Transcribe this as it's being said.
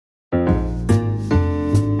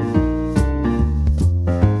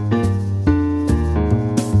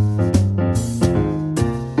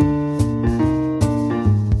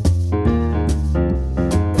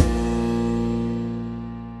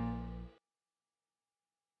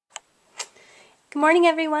Good morning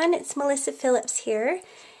everyone, it's Melissa Phillips here,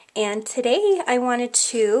 and today I wanted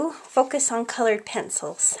to focus on colored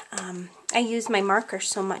pencils. I use my markers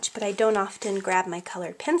so much, but I don't often grab my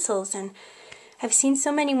colored pencils, and I've seen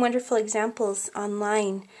so many wonderful examples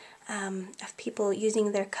online of people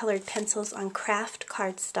using their colored pencils on Kraft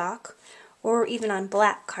cardstock or even on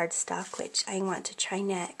black cardstock, which I want to try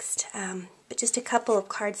next. But just a couple of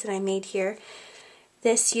cards that I made here.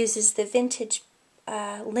 This uses the vintage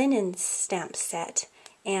linen stamp set,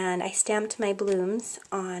 and I stamped my blooms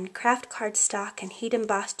on Kraft cardstock and heat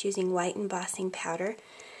embossed using white embossing powder,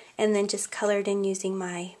 and then just colored in using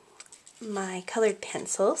my colored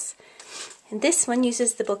pencils. And this one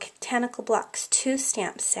uses the Botanical Blocks 2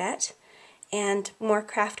 stamp set and more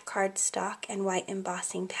Kraft cardstock and white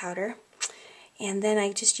embossing powder. And then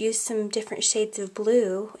I just used some different shades of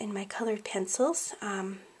blue in my colored pencils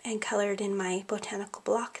and colored in my botanical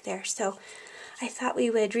block there. So I thought we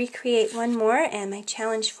would recreate one more, and my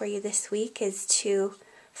challenge for you this week is to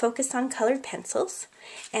focus on colored pencils.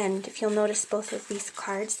 And if you'll notice both of these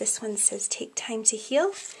cards, this one says take time to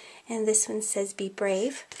heal, and this one says be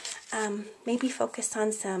brave. Maybe focus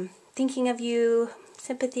on some thinking of you,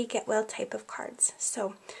 sympathy, get well type of cards.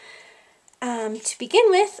 So to begin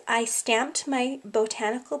with, I stamped my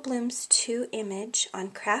Botanical Blooms 2 image on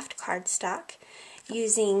Kraft cardstock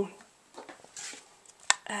using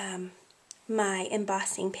my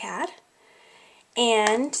embossing pad,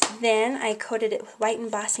 and then I coated it with white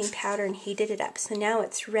embossing powder and heated it up. So now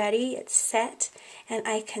it's ready, it's set, and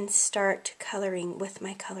I can start coloring with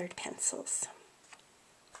my colored pencils.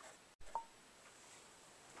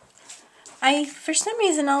 I, for some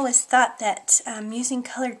reason, always thought that using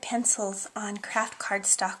colored pencils on Kraft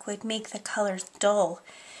cardstock would make the colors dull,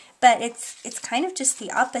 but it's kind of just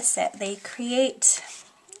the opposite. They create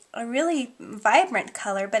a really vibrant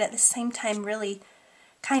color, but at the same time really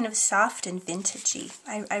kind of soft and vintagey.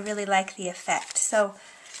 I really like the effect. So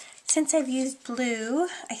since I've used blue,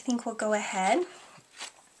 I think we'll go ahead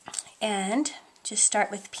and just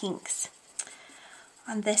start with pinks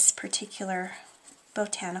on this particular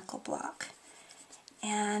botanical block.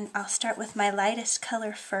 And I'll start with my lightest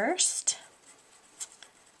color first.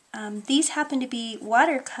 These happen to be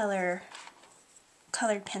watercolor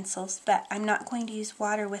colored pencils, but I'm not going to use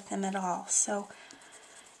water with them at all. So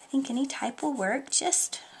I think any type will work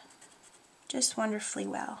just wonderfully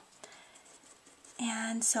well.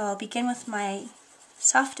 And so I'll begin with my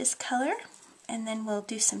softest color, and then we'll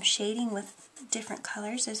do some shading with different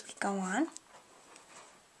colors as we go on.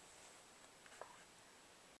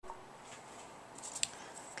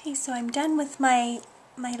 Okay, so I'm done with my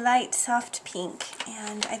light soft pink,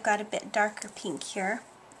 and I've got a bit darker pink here.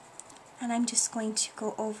 And I'm just going to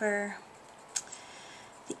go over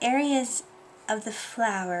the areas of the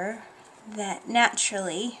flower that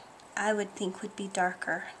naturally I would think would be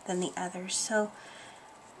darker than the others. So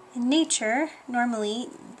in nature, normally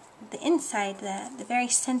the inside, the very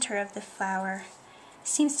center of the flower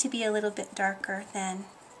seems to be a little bit darker than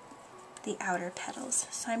the outer petals.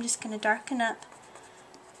 So I'm just going to darken up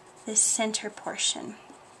this center portion.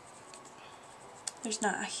 There's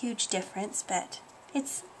not a huge difference, but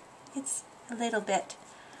it's a little bit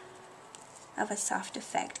of a soft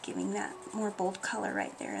effect, giving that more bold color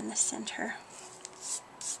right there in the center.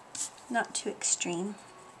 Not too extreme.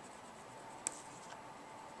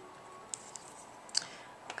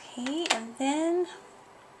 Okay, and then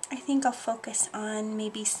I think I'll focus on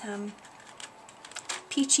maybe some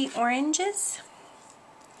peachy oranges,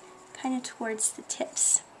 kind of towards the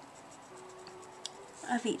tips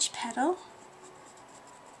of each petal.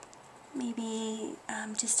 Maybe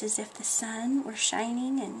just as if the sun were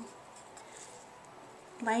shining and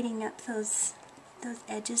lighting up those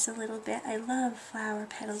edges a little bit. I love flower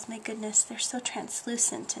petals, my goodness, they're so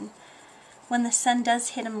translucent, and when the sun does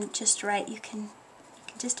hit them just right, you can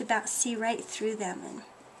just about see right through them, and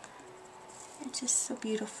they're just so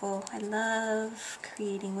beautiful. I love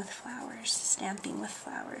creating with flowers, stamping with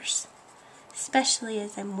flowers, especially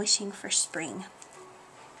as I'm wishing for spring.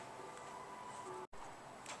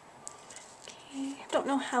 I don't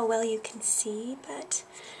know how well you can see, but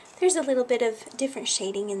there's a little bit of different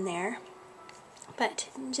shading in there, but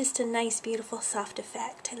just a nice, beautiful, soft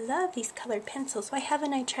effect. I love these colored pencils. Why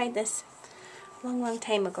haven't I tried this a long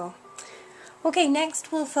time ago? Okay,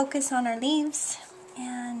 next we'll focus on our leaves,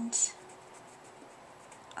 and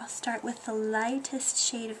I'll start with the lightest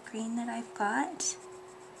shade of green that I've got,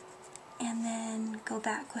 and then go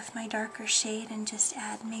back with my darker shade and just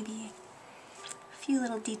add maybe a few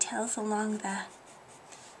little details along the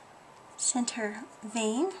center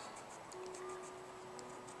vein.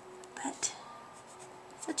 But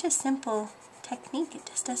such a simple technique. It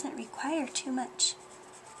just doesn't require too much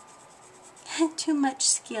too much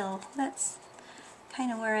skill. That's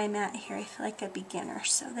kind of where I'm at here. I feel like a beginner,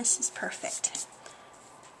 so this is perfect.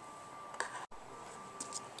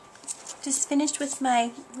 Just finished with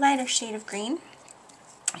my lighter shade of green,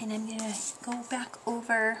 and I'm going to go back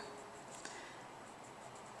over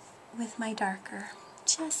with my darker,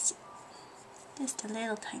 just a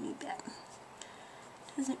little tiny bit.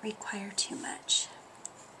 Doesn't require too much.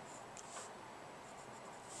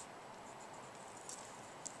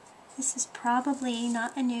 This is probably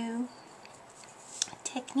not a new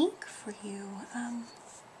technique for you. And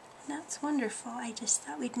that's wonderful. I just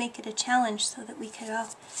thought we'd make it a challenge so that we could all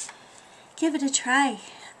give it a try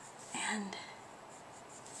and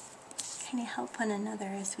kind of help one another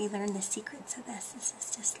as we learn the secrets of this. This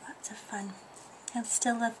is just lots of fun. I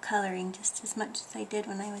still love coloring just as much as I did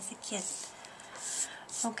when I was a kid.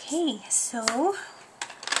 Okay, so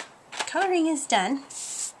coloring is done.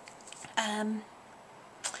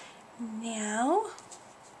 Now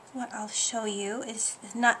what I'll show you is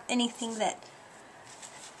not anything that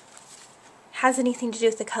has anything to do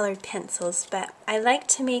with the colored pencils, but I like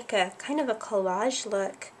to make a kind of a collage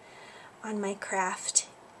look on my Kraft.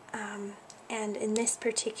 And in this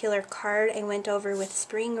particular card I went over with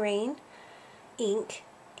Spring Rain ink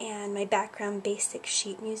and my background basic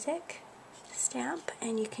sheet music stamp,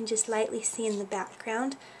 and you can just lightly see in the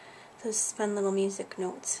background those fun little music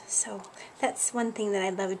notes. So that's one thing that I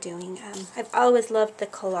love doing. I've always loved the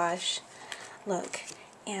collage look,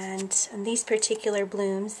 and on these particular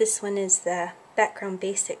blooms, this one is the background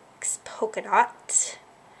basics polka dot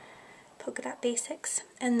basics,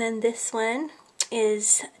 and then this one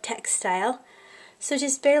is textile. So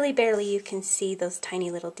just barely you can see those tiny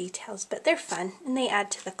little details, but they're fun and they add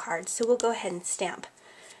to the card. So we'll go ahead and stamp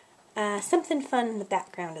something fun in the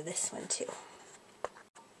background of this one too.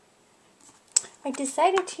 I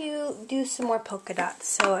decided to do some more polka dots,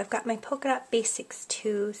 so I've got my Polka Dot Basics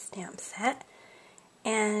 2 stamp set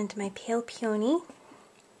and my Pale Peony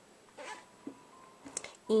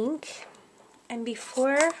ink, and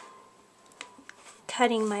before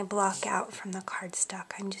cutting my block out from the cardstock,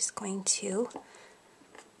 I'm just going to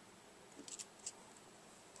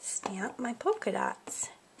stamp my polka dots.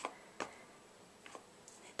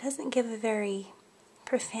 It doesn't give a very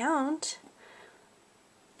profound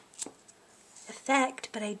effect,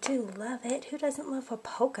 but I do love it. Who doesn't love a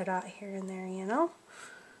polka dot here and there, you know?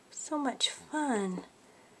 So much fun.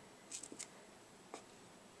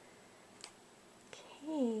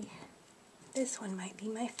 Okay, this one might be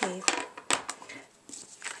my fave.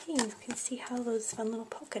 Okay, you can see how those fun little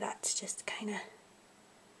polka dots just kind of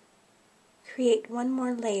create one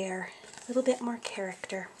more layer, a little bit more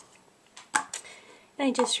character. And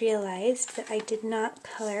I just realized that I did not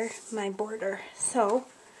color my border, so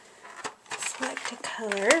select a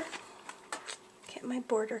color, get my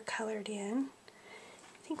border colored in.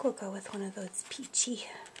 I think we'll go with one of those peachy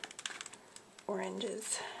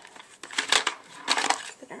oranges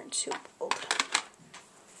that aren't too bold.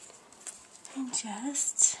 And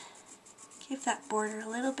just give that border a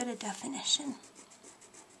little bit of definition.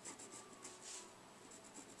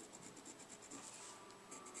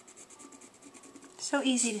 So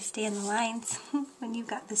easy to stay in the lines when you've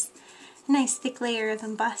got this nice thick layer of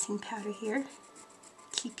embossing powder here.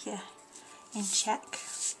 Keep you in check.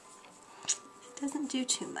 It doesn't do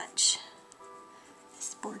too much,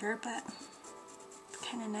 this border, but it's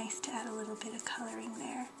kind of nice to add a little bit of coloring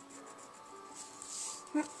there.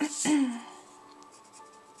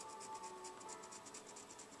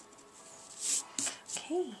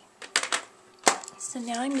 Okay, so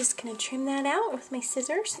now I'm just going to trim that out with my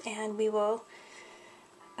scissors, and we will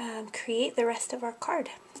create the rest of our card.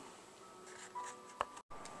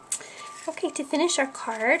 Okay, to finish our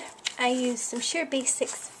card, I used some sheer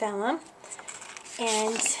basics vellum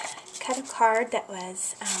and cut a card that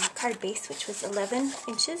was card base, which was 11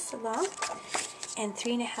 inches long and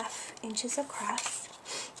 3.5 inches across.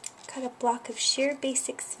 Cut a block of sheer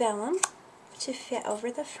basics vellum to fit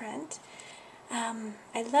over the front.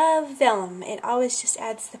 I love vellum. It always just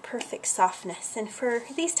adds the perfect softness, and for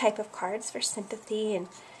these type of cards, for sympathy and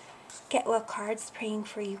get well cards, praying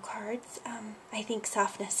for you cards, I think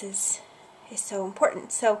softness is so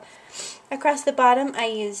important. So across the bottom I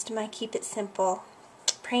used my Keep It Simple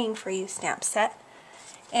Praying for You stamp set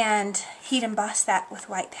and heat emboss that with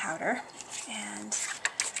white powder, and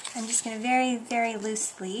I'm just going to very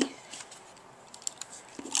loosely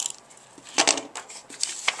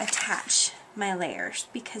attach my layers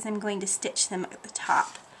because I'm going to stitch them at the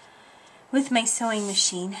top with my sewing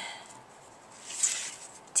machine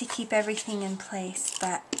to keep everything in place,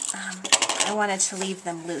 but I wanted to leave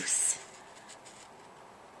them loose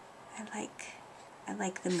I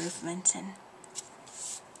like the movement, and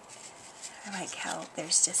I like how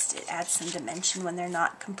there's just, it adds some dimension when they're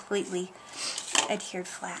not completely adhered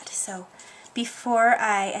flat. So before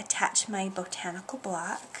I attach my botanical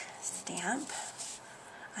block stamp,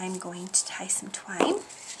 I'm going to tie some twine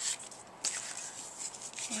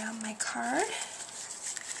around my card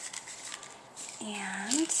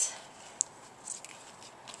and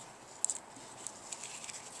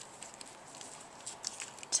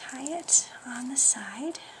tie it on the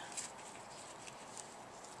side.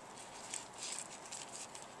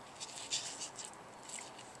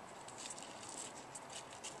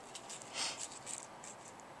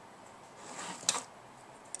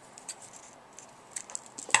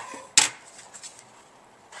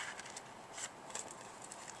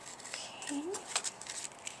 Okay.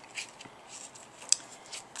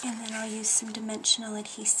 And then I'll use some dimensional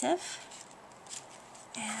adhesive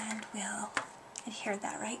and we'll adhere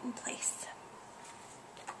that right in place.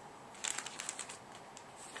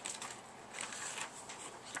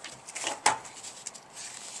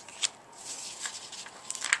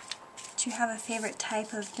 Do you have a favorite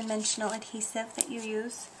type of dimensional adhesive that you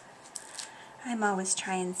use? I'm always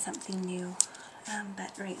trying something new,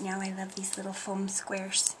 but right now I love these little foam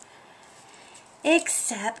squares.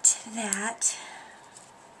 Except that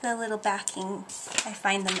the little backing, I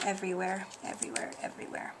find them everywhere, everywhere,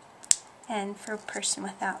 everywhere. And for a person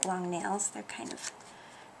without long nails, they're kind of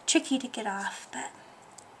tricky to get off, but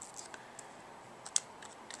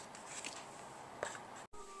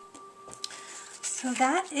so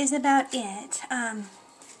that is about it.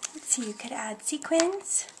 Let's see, you could add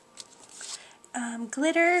sequins,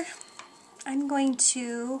 glitter. I'm going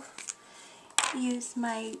to use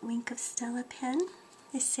my Wink of Stella pen.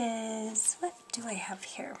 This is, what do I have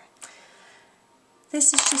here?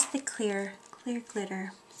 This is just the clear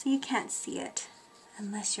glitter, so you can't see it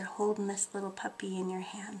unless you're holding this little puppy in your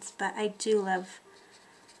hands. But I do love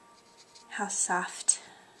how soft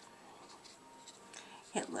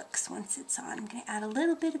it looks once it's on. I'm going to add a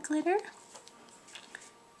little bit of glitter,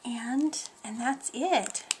 and that's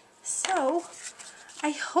it. So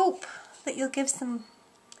I hope that you'll give some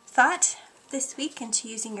thought this week into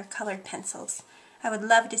using your colored pencils. I would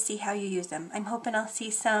love to see how you use them. I'm hoping I'll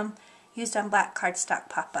see some used on black cardstock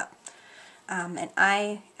pop up. And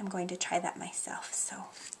I am going to try that myself. So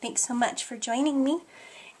thanks so much for joining me,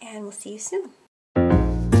 and we'll see you soon.